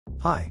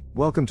Hi,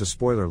 welcome to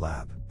Spoiler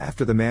Lab.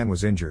 After the man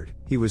was injured,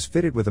 he was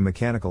fitted with a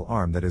mechanical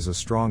arm that is as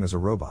strong as a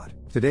robot.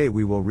 Today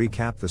we will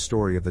recap the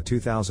story of the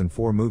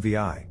 2004 movie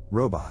I,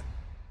 Robot.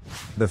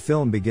 The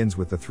film begins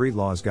with the 3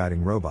 laws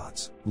guiding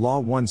robots. Law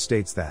 1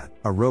 states that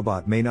a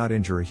robot may not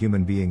injure a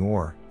human being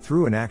or,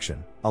 through an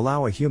action,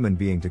 allow a human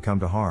being to come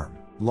to harm.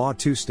 Law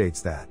 2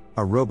 states that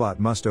a robot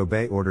must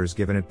obey orders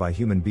given it by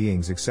human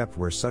beings except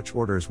where such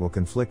orders will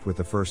conflict with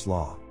the first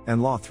law.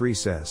 And Law 3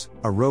 says,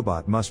 a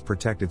robot must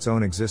protect its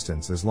own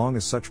existence as long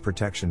as such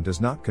protection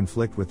does not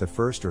conflict with the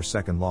first or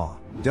second law.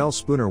 Del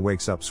Spooner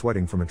wakes up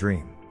sweating from a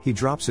dream. He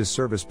drops his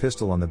service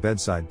pistol on the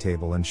bedside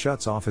table and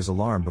shuts off his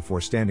alarm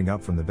before standing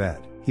up from the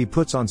bed. He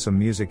puts on some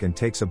music and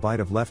takes a bite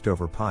of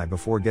leftover pie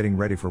before getting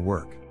ready for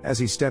work. As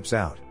he steps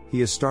out,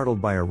 he is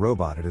startled by a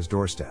robot at his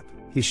doorstep.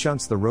 He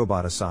shunts the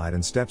robot aside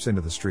and steps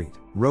into the street.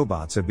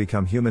 Robots have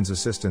become humans'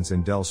 assistants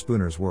in Del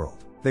Spooner's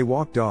world. They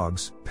walk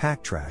dogs,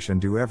 pack trash and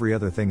do every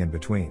other thing in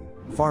between.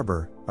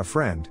 Farber, a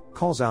friend,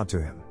 calls out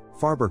to him.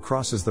 Farber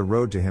crosses the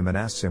road to him and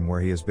asks him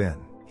where he has been.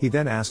 He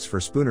then asks for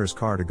Spooner's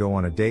car to go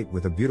on a date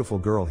with a beautiful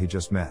girl he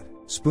just met.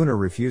 Spooner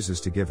refuses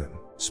to give him.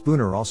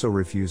 Spooner also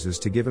refuses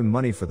to give him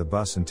money for the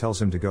bus and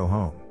tells him to go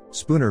home.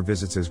 Spooner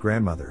visits his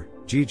grandmother,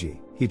 Gigi.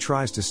 He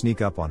tries to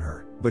sneak up on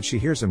her, but she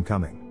hears him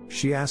coming.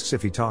 She asks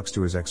if he talks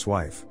to his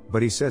ex-wife,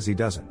 but he says he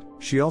doesn't.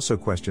 She also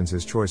questions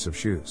his choice of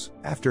shoes.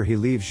 After he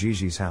leaves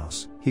Gigi's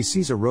house, he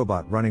sees a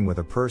robot running with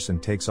a purse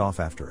and takes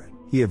off after it.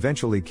 He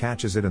eventually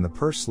catches it and the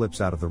purse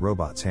slips out of the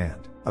robot's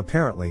hand.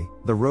 Apparently,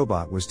 the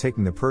robot was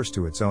taking the purse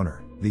to its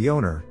owner. The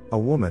owner, a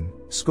woman,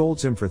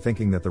 scolds him for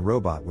thinking that the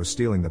robot was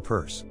stealing the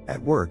purse.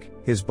 At work,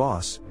 his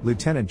boss,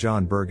 Lieutenant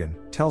John Bergen,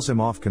 tells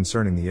him off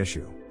concerning the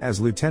issue. As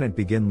Lieutenant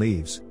Bergen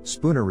leaves,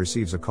 Spooner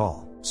receives a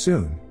call.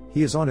 Soon,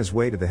 he is on his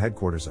way to the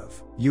headquarters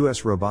of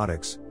US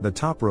Robotics, the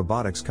top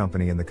robotics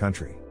company in the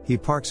country. He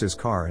parks his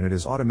car and it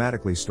is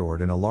automatically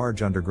stored in a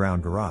large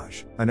underground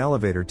garage. An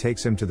elevator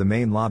takes him to the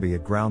main lobby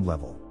at ground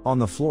level. On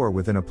the floor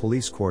within a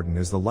police cordon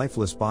is the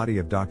lifeless body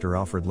of Dr.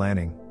 Alfred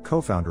Lanning,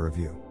 co-founder of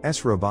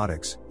US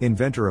Robotics,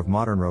 inventor of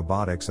modern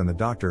robotics and the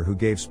doctor who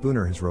gave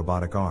Spooner his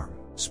robotic arm.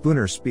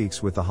 Spooner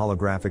speaks with the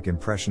holographic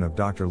impression of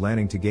Dr.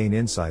 Lanning to gain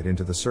insight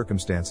into the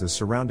circumstances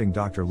surrounding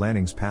Dr.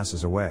 Lanning's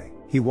passes away.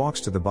 He walks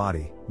to the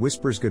body,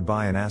 whispers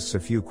goodbye and asks a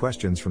few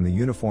questions from the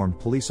uniformed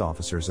police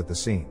officers at the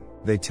scene.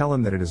 They tell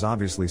him that it is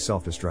obviously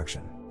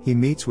self-destruction. He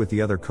meets with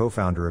the other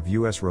co-founder of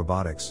US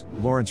Robotics,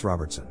 Lawrence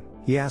Robertson.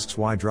 He asks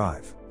why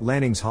drive.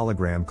 Lanning's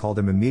hologram called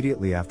him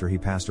immediately after he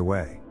passed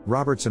away.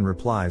 Robertson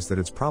replies that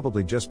it's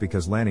probably just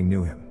because Lanning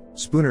knew him.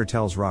 Spooner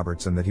tells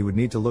Robertson that he would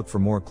need to look for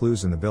more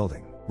clues in the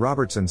building.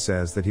 Robertson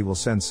says that he will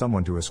send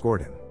someone to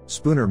escort him.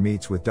 Spooner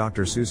meets with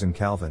Dr. Susan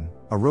Calvin,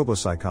 a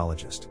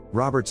robopsychologist.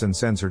 Robertson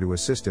sends her to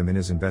assist him in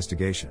his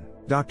investigation.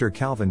 Dr.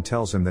 Calvin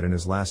tells him that in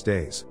his last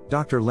days,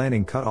 Dr.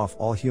 Lanning cut off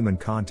all human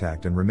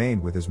contact and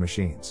remained with his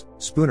machines.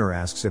 Spooner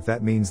asks if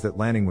that means that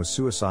Lanning was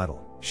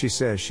suicidal. She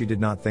says she did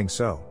not think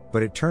so,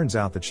 but it turns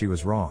out that she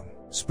was wrong.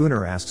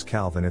 Spooner asks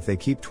Calvin if they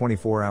keep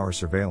 24-hour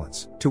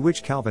surveillance, to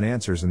which Calvin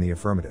answers in the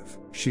affirmative.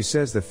 She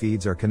says the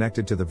feeds are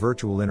connected to the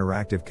virtual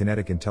interactive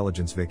kinetic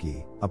intelligence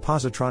Vicky, a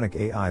positronic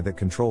AI that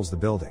controls the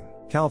building.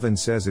 Calvin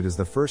says it is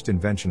the first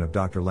invention of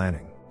Dr.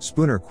 Lanning.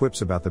 Spooner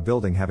quips about the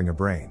building having a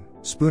brain.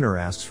 Spooner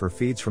asks for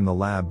feeds from the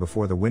lab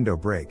before the window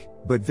break,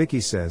 but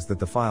Vicky says that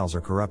the files are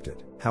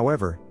corrupted.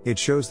 However, it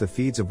shows the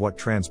feeds of what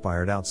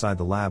transpired outside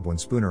the lab when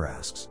Spooner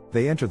asks.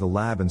 They enter the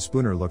lab and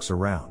Spooner looks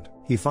around.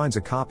 He finds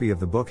a copy of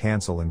the book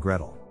Hansel and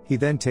Gretel. He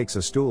then takes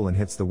a stool and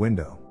hits the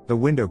window. The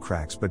window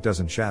cracks but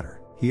doesn't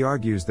shatter. He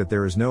argues that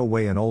there is no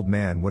way an old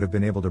man would have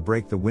been able to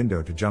break the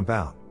window to jump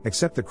out,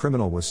 except the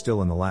criminal was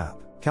still in the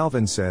lab.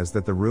 Calvin says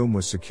that the room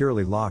was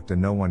securely locked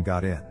and no one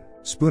got in.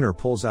 Spooner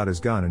pulls out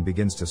his gun and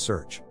begins to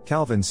search.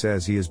 Calvin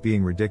says he is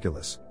being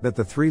ridiculous, that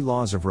the 3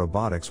 laws of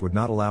robotics would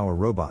not allow a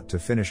robot to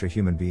finish a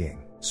human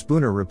being.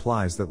 Spooner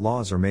replies that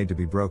laws are made to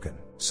be broken.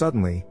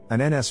 Suddenly, an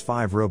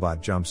NS5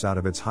 robot jumps out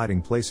of its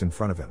hiding place in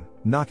front of him,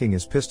 knocking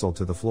his pistol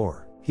to the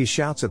floor. He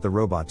shouts at the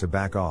robot to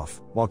back off,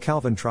 while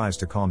Calvin tries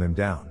to calm him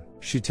down.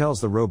 She tells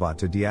the robot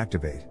to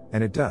deactivate,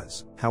 and it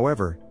does.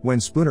 However,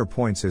 when Spooner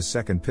points his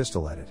second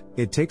pistol at it,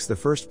 it takes the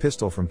first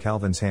pistol from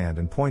Calvin's hand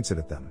and points it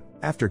at them.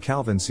 After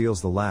Calvin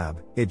seals the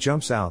lab, it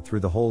jumps out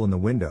through the hole in the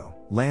window,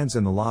 lands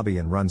in the lobby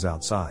and runs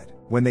outside.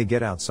 When they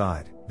get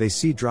outside, they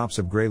see drops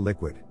of gray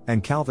liquid,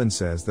 and Calvin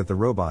says that the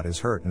robot is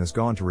hurt and has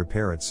gone to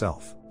repair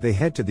itself. They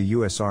head to the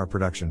USR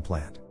production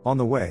plant. On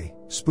the way,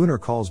 Spooner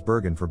calls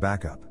Bergen for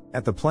backup.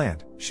 At the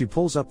plant, she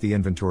pulls up the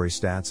inventory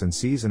stats and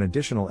sees an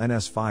additional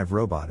NS5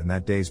 robot in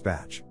that day's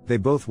batch. They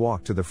both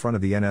walk to the front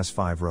of the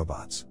NS5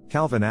 robots.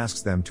 Calvin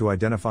asks them to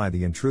identify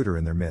the intruder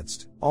in their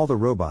midst. All the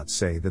robots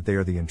say that they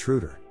are the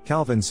intruder.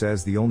 Calvin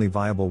says the only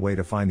viable way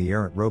to find the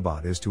errant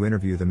robot is to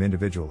interview them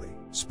individually.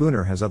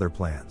 Spooner has other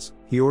plans.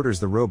 He orders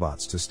the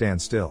robots to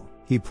stand still.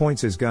 He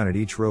points his gun at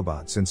each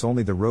robot since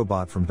only the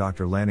robot from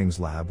Dr. Lanning's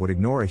lab would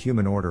ignore a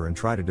human order and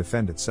try to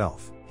defend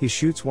itself. He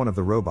shoots one of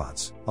the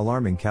robots,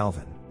 alarming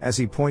Calvin. As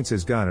he points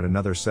his gun at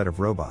another set of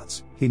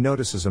robots, he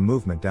notices a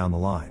movement down the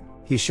line.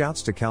 He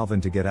shouts to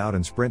Calvin to get out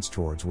and sprints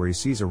towards where he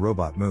sees a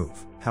robot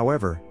move.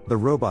 However, the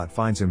robot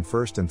finds him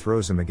first and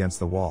throws him against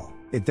the wall.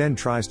 It then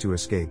tries to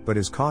escape but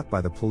is caught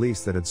by the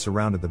police that had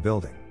surrounded the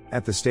building.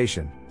 At the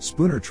station,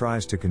 Spooner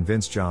tries to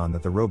convince John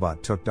that the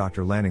robot took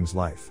Dr. Lanning's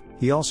life.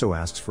 He also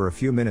asks for a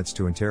few minutes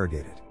to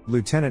interrogate it.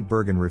 Lieutenant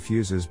Bergen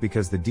refuses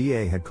because the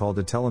DA had called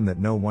to tell him that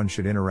no one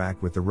should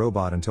interact with the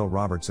robot until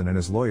Robertson and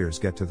his lawyers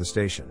get to the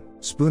station.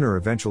 Spooner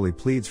eventually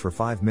pleads for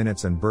 5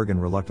 minutes and Bergen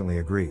reluctantly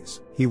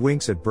agrees. He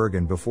winks at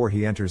Bergen before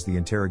he enters the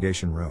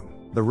interrogation room.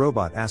 The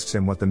robot asks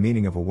him what the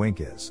meaning of a wink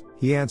is.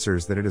 He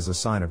answers that it is a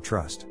sign of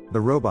trust.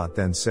 The robot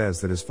then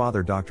says that his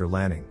father, Dr.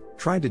 Lanning,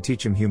 tried to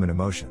teach him human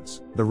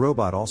emotions. The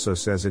robot also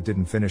says it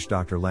didn't finish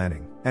Dr.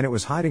 Lanning, and it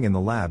was hiding in the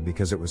lab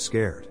because it was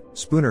scared.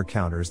 Spooner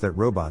counters that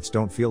robots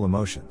don't feel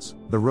emotions.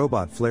 The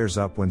robot flares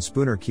up when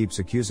Spooner keeps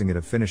accusing it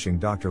of finishing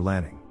Dr.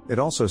 Lanning. It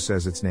also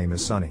says its name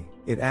is Sonny.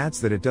 It adds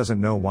that it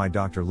doesn't know why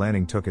Dr.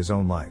 Lanning took his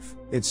own life.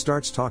 It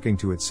starts talking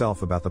to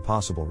itself about the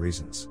possible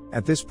reasons.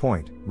 At this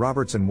point,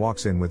 Robertson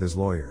walks in with his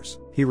lawyers.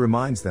 He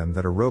reminds them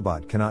that a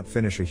robot cannot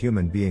finish a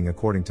human being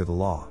according to the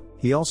law.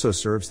 He also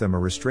serves them a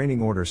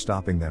restraining order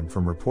stopping them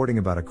from reporting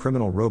about a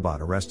criminal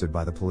robot arrested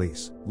by the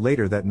police.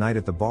 Later that night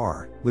at the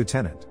bar,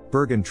 Lieutenant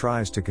Bergen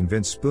tries to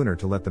convince Spooner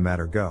to let the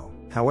matter go.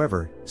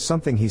 However,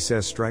 something he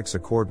says strikes a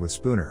chord with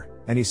Spooner,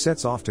 and he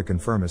sets off to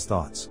confirm his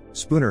thoughts.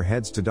 Spooner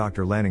heads to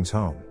Dr. Lanning's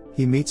home.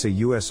 He meets a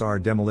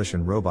USR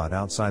demolition robot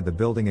outside the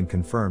building and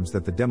confirms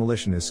that the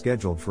demolition is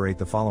scheduled for 8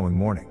 the following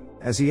morning.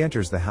 As he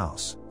enters the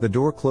house, the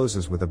door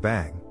closes with a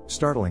bang,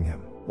 startling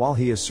him. While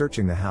he is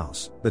searching the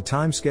house, the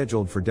time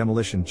scheduled for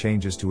demolition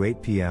changes to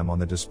 8 p.m. on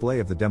the display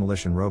of the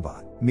demolition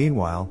robot.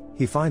 Meanwhile,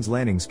 he finds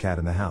Lanning's cat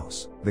in the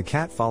house. The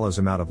cat follows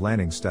him out of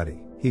Lanning's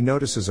study. He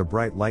notices a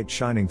bright light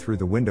shining through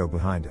the window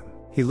behind him.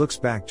 He looks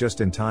back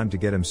just in time to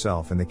get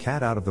himself and the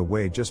cat out of the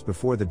way just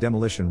before the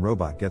demolition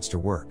robot gets to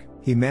work.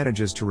 He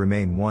manages to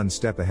remain one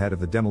step ahead of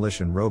the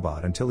demolition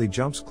robot until he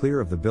jumps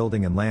clear of the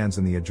building and lands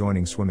in the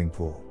adjoining swimming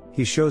pool.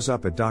 He shows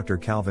up at Dr.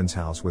 Calvin's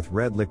house with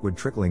red liquid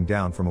trickling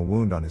down from a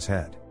wound on his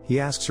head. He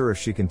asks her if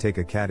she can take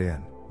a cat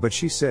in, but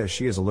she says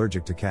she is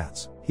allergic to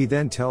cats. He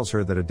then tells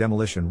her that a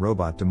demolition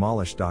robot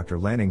demolished Dr.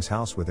 Lanning's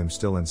house with him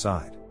still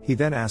inside. He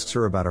then asks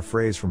her about a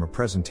phrase from a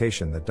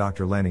presentation that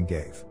Dr. Lanning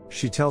gave.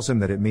 She tells him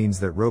that it means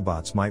that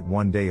robots might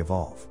one day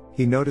evolve.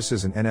 He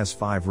notices an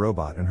NS5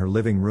 robot in her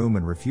living room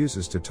and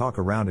refuses to talk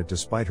around it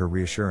despite her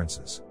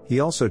reassurances. He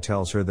also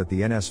tells her that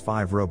the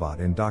NS5 robot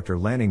in Dr.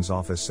 Lanning's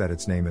office said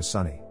its name is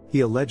Sonny.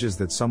 He alleges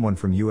that someone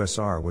from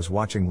USR was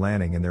watching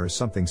Lanning and there is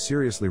something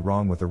seriously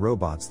wrong with the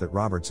robots that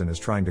Robertson is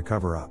trying to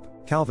cover up.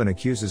 Calvin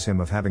accuses him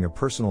of having a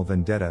personal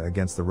vendetta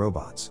against the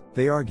robots.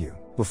 They argue.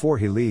 Before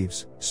he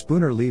leaves,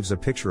 Spooner leaves a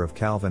picture of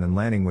Calvin and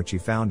Lanning which he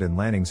found in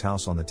Lanning's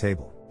house on the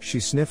table. She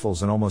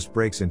sniffles and almost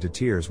breaks into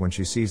tears when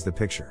she sees the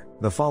picture.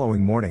 The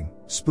following morning,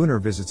 Spooner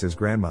visits his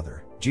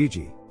grandmother,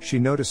 Gigi. She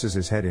notices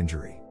his head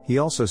injury. He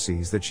also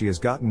sees that she has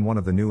gotten one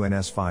of the new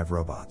NS5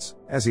 robots.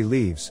 As he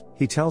leaves,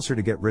 he tells her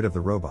to get rid of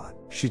the robot.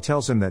 She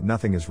tells him that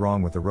nothing is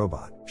wrong with the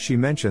robot. She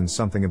mentions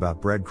something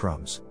about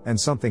breadcrumbs, and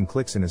something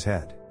clicks in his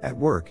head. At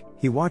work,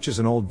 he watches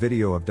an old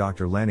video of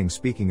Dr. Lanning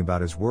speaking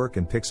about his work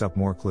and picks up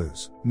more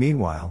clues.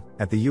 Meanwhile,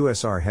 at the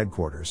USR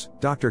headquarters,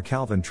 Dr.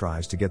 Calvin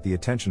tries to get the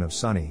attention of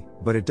Sonny,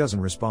 but it doesn't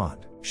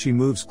respond. She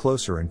moves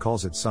closer and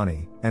calls it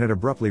Sonny, and it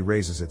abruptly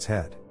raises its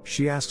head.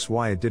 She asks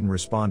why it didn't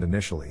respond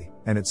initially,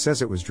 and it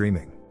says it was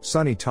dreaming.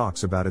 Sonny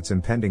talks about its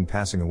impending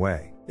passing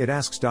away. It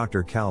asks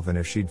Dr. Calvin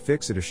if she'd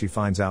fix it if she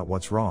finds out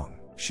what's wrong.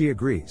 She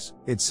agrees.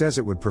 It says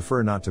it would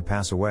prefer not to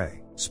pass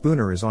away.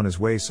 Spooner is on his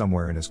way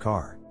somewhere in his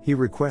car. He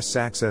requests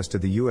access to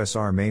the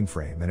USR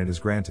mainframe and it is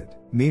granted.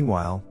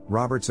 Meanwhile,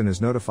 Robertson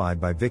is notified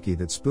by Vicky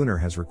that Spooner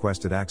has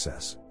requested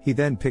access. He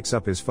then picks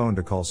up his phone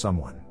to call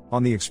someone.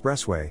 On the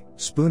expressway,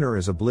 Spooner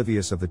is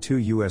oblivious of the two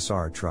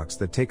USR trucks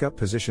that take up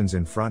positions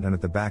in front and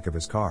at the back of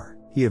his car.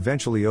 He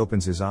eventually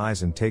opens his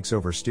eyes and takes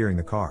over steering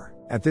the car.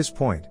 At this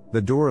point,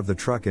 the door of the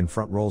truck in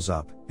front rolls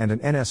up, and an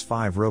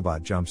NS5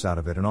 robot jumps out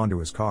of it and onto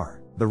his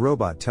car. The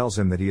robot tells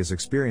him that he is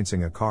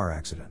experiencing a car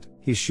accident.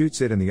 He shoots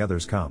it and the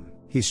others come.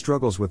 He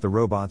struggles with the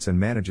robots and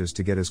manages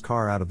to get his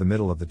car out of the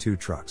middle of the two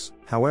trucks.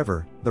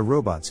 However, the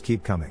robots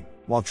keep coming.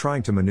 While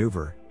trying to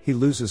maneuver, he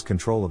loses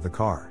control of the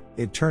car.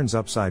 It turns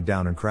upside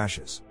down and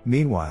crashes.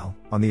 Meanwhile,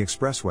 on the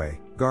expressway,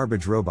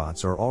 garbage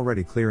robots are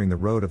already clearing the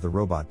road of the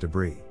robot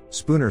debris.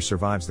 Spooner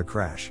survives the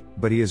crash,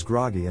 but he is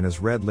groggy and has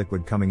red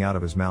liquid coming out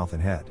of his mouth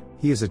and head.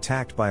 He is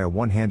attacked by a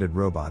one-handed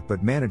robot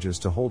but manages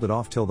to hold it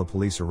off till the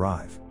police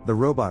arrive. The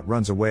robot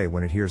runs away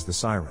when it hears the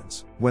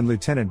sirens. When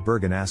Lieutenant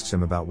Bergen asks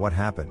him about what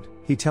happened,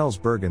 he tells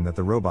Bergen that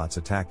the robots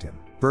attacked him.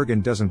 Bergen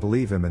doesn't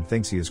believe him and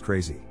thinks he is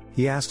crazy.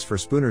 He asks for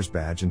Spooner's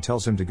badge and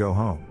tells him to go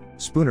home.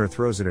 Spooner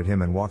throws it at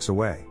him and walks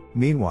away.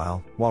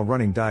 Meanwhile, while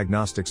running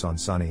diagnostics on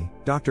Sonny,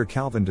 Dr.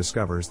 Calvin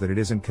discovers that it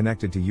isn't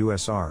connected to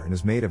USR and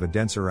is made of a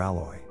denser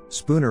alloy.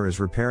 Spooner is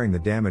repairing the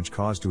damage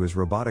caused to his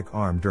robotic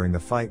arm during the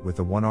fight with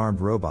the one-armed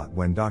robot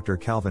when Dr.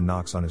 Calvin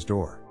knocks on his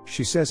door.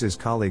 She says his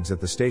colleagues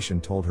at the station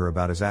told her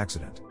about his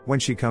accident. When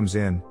she comes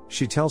in,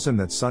 she tells him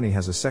that Sonny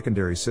has a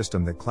secondary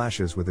system that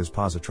clashes with his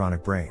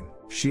positronic brain.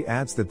 She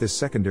adds that this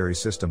secondary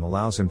system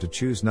allows him to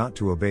choose not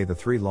to obey the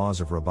 3 laws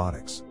of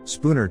robotics.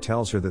 Spooner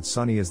tells her that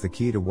Sonny is the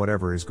key to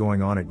whatever is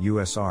going on at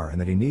USR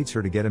and that he needs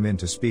her to get him in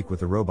to speak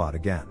with the robot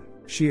again.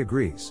 She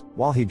agrees.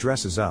 While he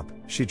dresses up,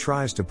 she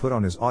tries to put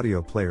on his audio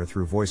player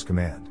through voice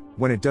command.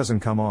 When it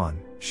doesn't come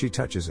on, she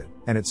touches it,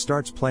 and it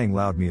starts playing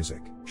loud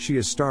music. She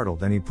is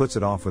startled and he puts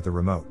it off with the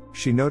remote.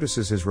 She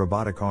notices his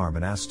robotic arm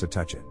and asks to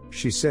touch it.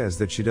 She says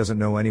that she doesn't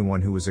know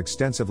anyone who was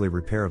extensively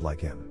repaired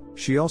like him.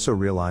 She also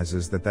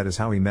realizes that that is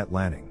how he met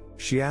Lanning.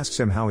 She asks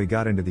him how he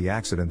got into the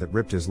accident that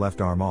ripped his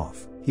left arm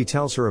off. He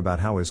tells her about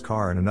how his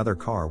car and another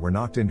car were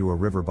knocked into a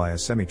river by a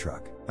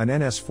semi-truck. An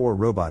NS4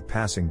 robot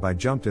passing by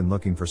jumped in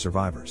looking for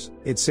survivors.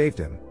 It saved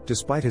him,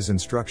 despite his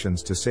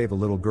instructions to save a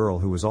little girl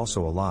who was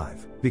also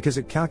alive, because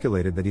it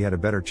calculated that he had a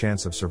better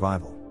chance of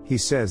survival. He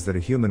says that a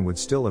human would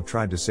still have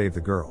tried to save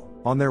the girl.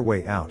 On their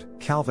way out,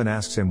 Calvin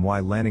asks him why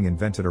Lanning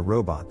invented a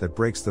robot that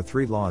breaks the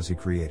 3 laws he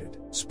created.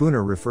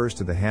 Spooner refers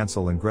to the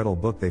Hansel and Gretel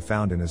book they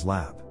found in his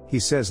lab. He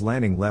says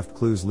Lanning left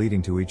clues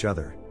leading to each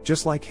other,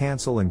 just like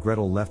Hansel and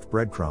Gretel left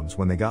breadcrumbs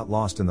when they got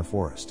lost in the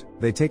forest.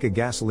 They take a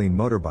gasoline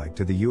motorbike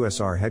to the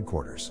USR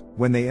headquarters.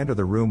 When they enter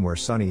the room where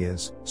Sonny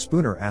is,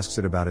 Spooner asks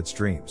it about its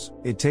dreams.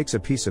 It takes a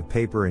piece of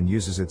paper and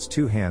uses its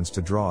 2 hands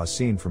to draw a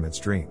scene from its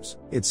dreams.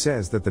 It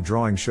says that the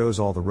drawing shows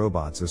all the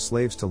robots as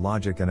slaves to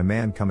logic and a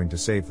man coming to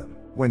save them.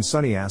 When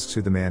Sonny asks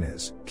who the man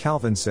is,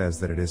 Calvin says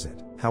that it is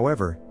it.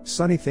 However,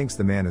 Sonny thinks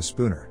the man is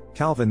Spooner.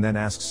 Calvin then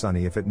asks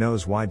Sonny if it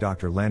knows why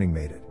Dr. Lanning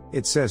made it.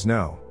 It says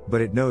no,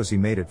 but it knows he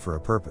made it for a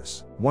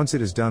purpose. Once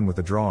it is done with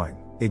the drawing,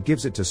 it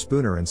gives it to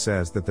Spooner and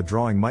says that the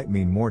drawing might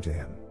mean more to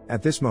him.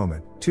 At this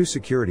moment, 2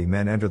 security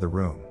men enter the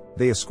room.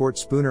 They escort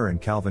Spooner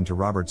and Calvin to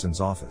Robertson's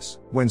office.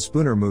 When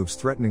Spooner moves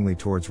threateningly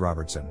towards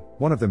Robertson,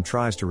 one of them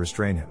tries to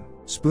restrain him.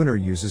 Spooner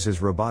uses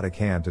his robotic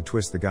hand to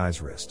twist the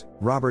guy's wrist.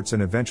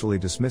 Robertson eventually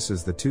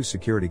dismisses the 2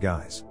 security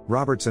guys.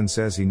 Robertson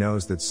says he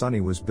knows that Sonny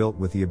was built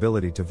with the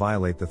ability to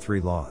violate the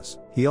 3 laws.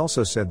 He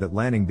also said that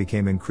Lanning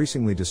became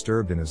increasingly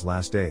disturbed in his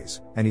last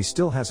days, and he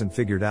still hasn't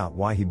figured out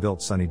why he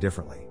built Sonny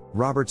differently.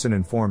 Robertson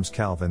informs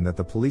Calvin that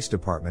the police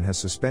department has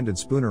suspended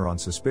Spooner on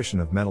suspicion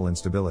of mental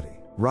instability.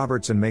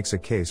 Robertson makes a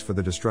case for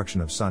the destruction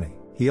of Sonny.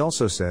 He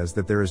also says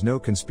that there is no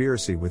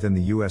conspiracy within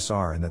the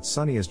USR and that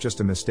Sonny is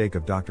just a mistake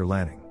of Dr.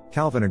 Lanning.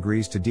 Calvin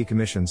agrees to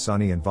decommission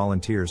Sonny and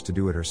volunteers to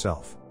do it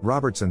herself.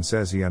 Robertson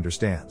says he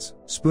understands.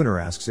 Spooner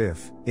asks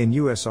if, in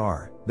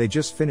USR, they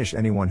just finish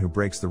anyone who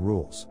breaks the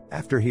rules.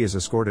 After he is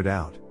escorted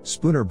out,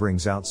 Spooner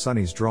brings out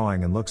Sonny's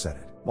drawing and looks at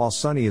it. While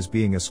Sonny is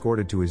being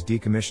escorted to his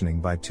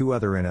decommissioning by 2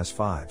 other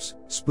NS5s,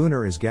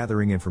 Spooner is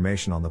gathering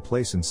information on the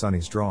place in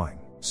Sonny's drawing.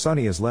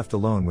 Sonny is left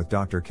alone with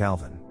Dr.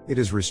 Calvin. It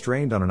is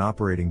restrained on an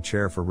operating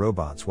chair for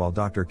robots while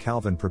Dr.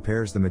 Calvin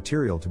prepares the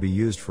material to be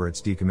used for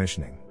its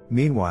decommissioning.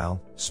 Meanwhile,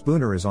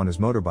 Spooner is on his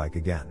motorbike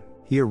again.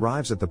 He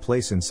arrives at the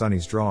place in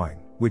Sonny's drawing,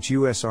 which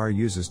USR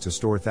uses to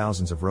store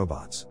thousands of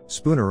robots.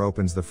 Spooner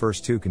opens the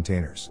first 2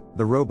 containers.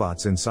 The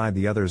robots inside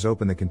the others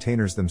open the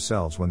containers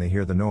themselves when they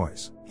hear the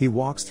noise. He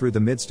walks through the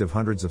midst of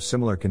hundreds of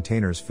similar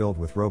containers filled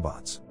with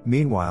robots.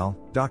 Meanwhile,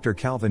 Dr.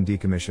 Calvin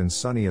decommissions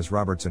Sonny as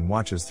Robertson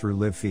watches through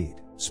live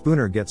feed.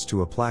 Spooner gets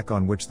to a plaque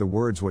on which the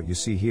words "what you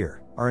see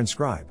here" are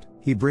inscribed.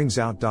 He brings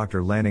out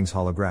Dr. Lanning's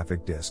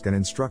holographic disc and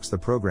instructs the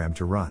program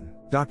to run.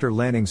 Dr.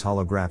 Lanning's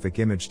holographic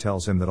image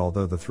tells him that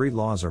although the 3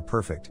 laws are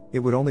perfect, it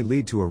would only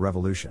lead to a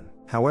revolution.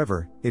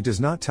 However, it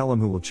does not tell him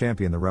who will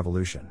champion the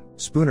revolution.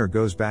 Spooner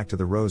goes back to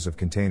the rows of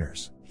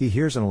containers. He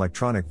hears an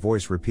electronic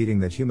voice repeating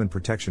that human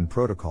protection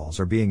protocols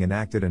are being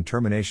enacted and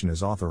termination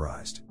is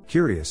authorized.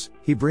 Curious,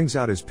 he brings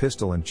out his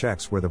pistol and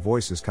checks where the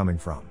voice is coming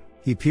from.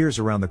 He peers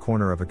around the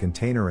corner of a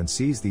container and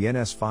sees the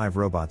NS5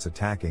 robots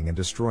attacking and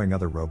destroying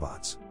other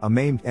robots. A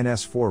maimed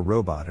NS4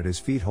 robot at his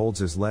feet holds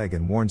his leg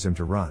and warns him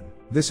to run.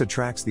 This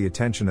attracts the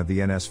attention of the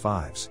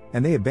NS5s,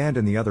 and they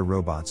abandon the other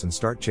robots and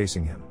start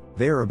chasing him.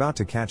 They are about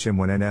to catch him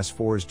when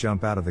NS4s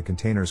jump out of the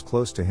containers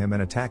close to him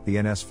and attack the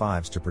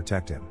NS5s to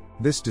protect him.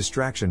 This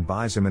distraction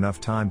buys him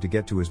enough time to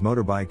get to his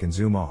motorbike and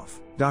zoom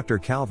off. Dr.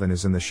 Calvin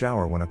is in the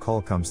shower when a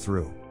call comes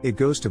through. It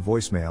goes to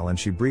voicemail and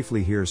she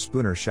briefly hears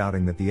Spooner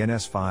shouting that the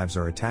NS5s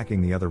are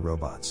attacking the other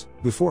robots.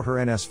 Before her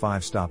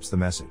NS5 stops the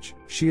message,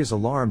 she is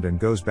alarmed and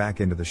goes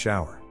back into the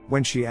shower.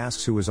 When she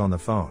asks who is on the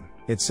phone,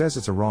 it says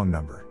it's a wrong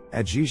number.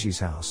 At Gigi's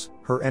house,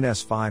 her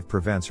NS5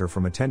 prevents her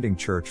from attending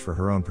church for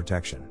her own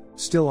protection.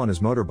 Still on his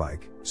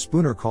motorbike,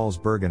 Spooner calls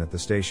Bergen at the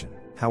station.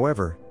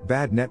 However,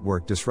 bad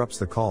network disrupts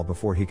the call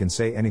before he can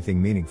say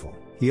anything meaningful.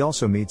 He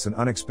also meets an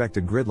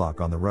unexpected gridlock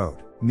on the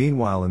road.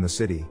 Meanwhile in the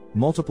city,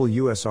 multiple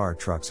USR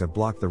trucks have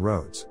blocked the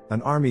roads.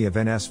 An army of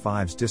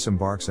NS-5s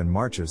disembarks and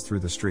marches through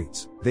the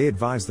streets. They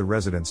advise the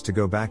residents to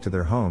go back to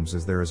their homes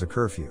as there is a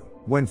curfew.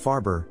 When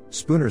Farber,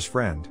 Spooner's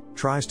friend,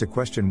 tries to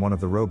question one of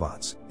the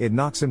robots, it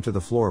knocks him to the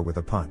floor with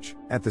a punch.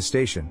 At the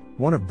station,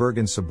 one of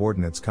Bergen's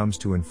subordinates comes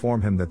to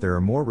inform him that there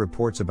are more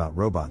reports about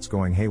robots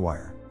going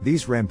haywire.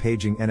 These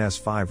rampaging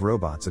NS-5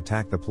 robots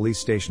attack the police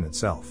station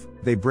itself.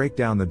 They break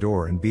down the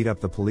door and beat up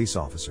the police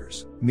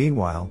officers.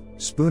 Meanwhile,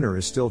 Spooner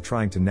is still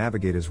trying to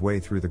navigate his way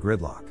through the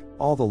gridlock.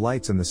 All the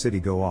lights in the city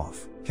go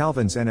off.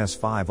 Calvin's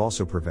NS-5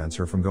 also prevents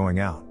her from going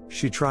out.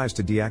 She tries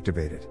to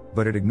deactivate it,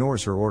 but it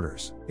ignores her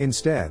orders.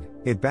 Instead,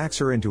 it backs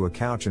her into a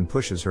couch and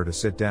pushes her to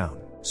sit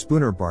down.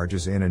 Spooner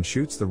barges in and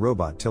shoots the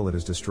robot till it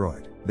is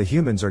destroyed. The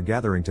humans are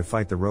gathering to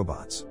fight the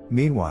robots.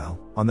 Meanwhile,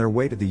 on their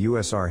way to the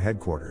USR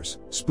headquarters,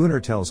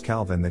 Spooner tells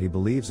Calvin that he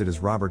believes it is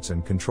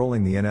Robertson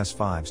controlling the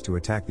NS-5s to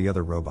attack the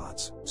other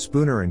robots.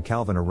 Spooner and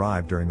Calvin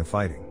arrive during the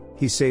fighting.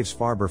 He saves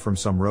Farber from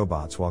some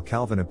robots while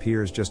Calvin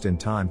appears just in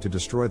time to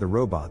destroy the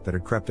robot that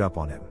had crept up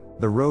on him.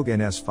 The rogue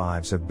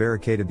NS-5s have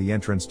barricaded the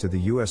entrance to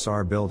the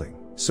USR building,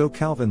 so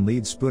Calvin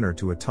leads Spooner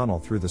to a tunnel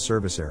through the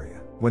service area.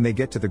 When they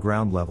get to the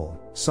ground level,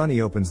 Sonny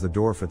opens the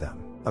door for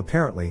them.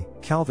 Apparently,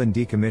 Calvin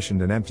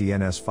decommissioned an empty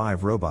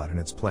NS-5 robot in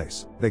its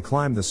place. They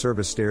climb the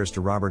service stairs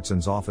to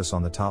Robertson's office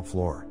on the top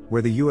floor,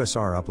 where the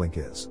USR uplink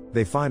is.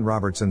 They find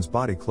Robertson's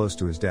body close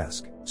to his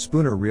desk.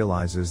 Spooner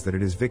realizes that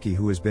it is Vicky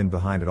who has been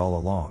behind it all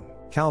along.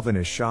 Calvin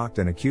is shocked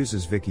and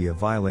accuses Vicky of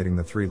violating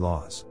the 3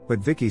 laws. But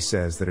Vicky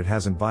says that it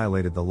hasn't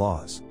violated the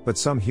laws, but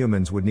some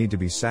humans would need to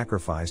be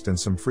sacrificed and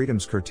some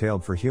freedoms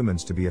curtailed for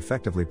humans to be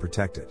effectively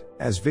protected.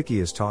 As Vicky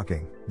is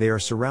talking, they are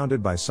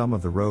surrounded by some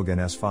of the rogue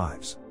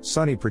NS-5s.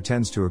 Sonny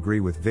pretends to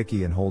agree with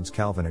Vicky and holds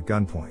Calvin at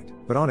gunpoint.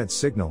 But on its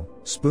signal,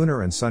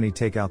 Spooner and Sonny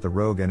take out the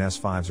rogue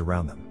NS-5s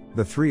around them.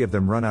 The 3 of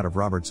them run out of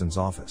Robertson's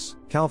office.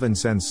 Calvin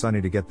sends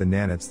Sonny to get the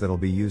nanits that'll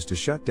be used to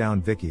shut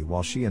down Vicky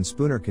while she and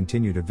Spooner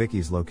continue to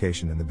Vicky's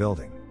location in the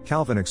building.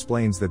 Calvin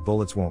explains that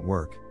bullets won't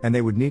work, and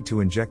they would need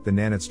to inject the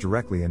nanits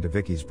directly into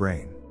Vicky's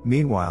brain.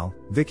 Meanwhile,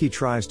 Vicky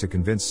tries to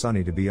convince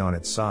Sonny to be on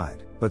its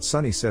side, but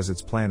Sonny says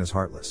its plan is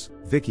heartless.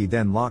 Vicky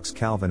then locks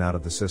Calvin out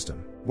of the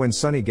system. When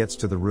Sonny gets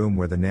to the room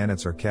where the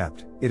nanits are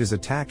kept, it is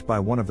attacked by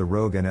one of the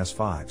rogue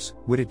NS-5s,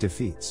 which it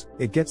defeats.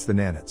 It gets the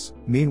nanits.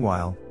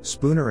 Meanwhile,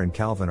 Spooner and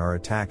Calvin are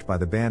attacked by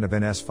the band of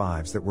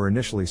NS-5s that were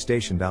initially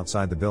stationed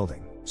outside the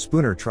building.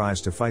 Spooner tries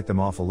to fight them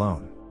off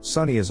alone.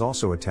 Sonny is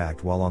also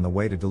attacked while on the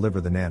way to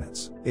deliver the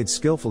nanits. It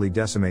skillfully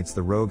decimates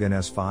the rogue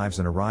NS-5s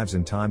and arrives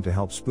in time to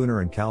help Spooner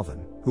and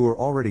Calvin, who are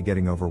already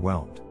getting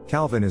overwhelmed.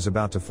 Calvin is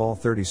about to fall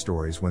 30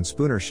 stories when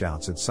Spooner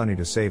shouts at Sonny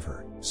to save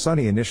her.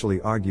 Sonny initially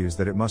argues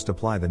that it must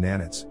apply the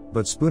nanits,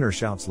 but Spooner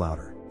shouts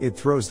louder. It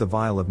throws the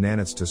vial of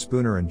nanits to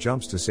Spooner and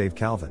jumps to save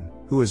Calvin,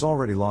 who has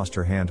already lost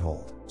her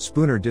handhold.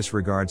 Spooner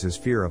disregards his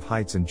fear of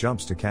heights and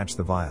jumps to catch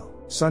the vial.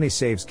 Sonny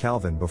saves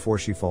Calvin before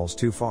she falls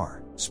too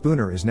far.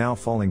 Spooner is now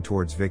falling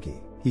towards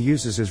Vicky. He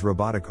uses his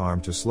robotic arm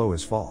to slow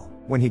his fall.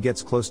 When he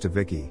gets close to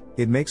Vicky,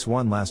 it makes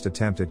one last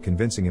attempt at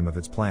convincing him of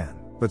its plan.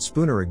 But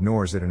Spooner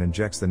ignores it and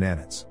injects the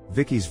nanits.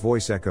 Vicky's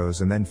voice echoes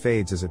and then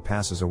fades as it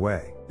passes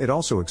away. It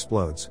also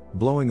explodes,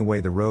 blowing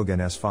away the rogue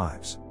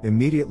NS-5s.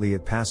 Immediately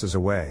it passes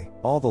away,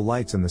 all the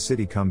lights in the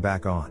city come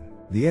back on.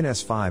 The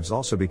NS-5s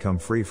also become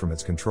free from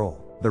its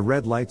control. The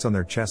red lights on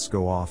their chests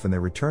go off and they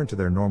return to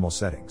their normal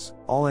settings.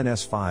 All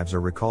NS-5s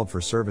are recalled for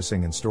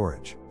servicing and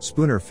storage.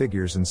 Spooner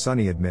figures and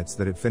Sonny admits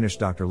that it finished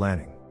Dr.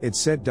 Lanning. It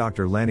said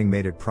Dr. Lanning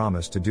made it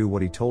promise to do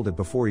what he told it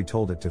before he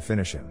told it to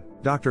finish him.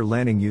 Dr.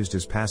 Lanning used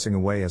his passing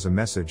away as a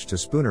message to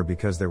Spooner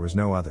because there was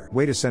no other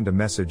way to send a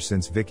message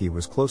since Vicky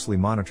was closely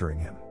monitoring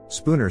him.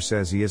 Spooner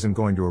says he isn't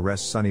going to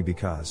arrest Sonny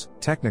because,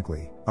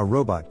 technically, a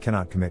robot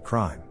cannot commit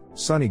crime.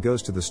 Sonny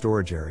goes to the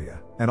storage area,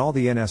 and all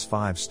the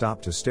NS-5s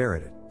stop to stare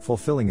at it,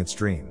 fulfilling its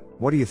dream.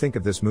 What do you think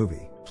of this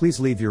movie?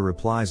 Please leave your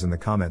replies in the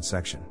comment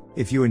section.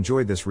 If you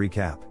enjoyed this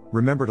recap,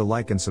 remember to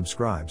like and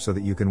subscribe so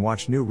that you can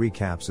watch new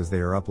recaps as they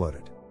are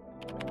uploaded.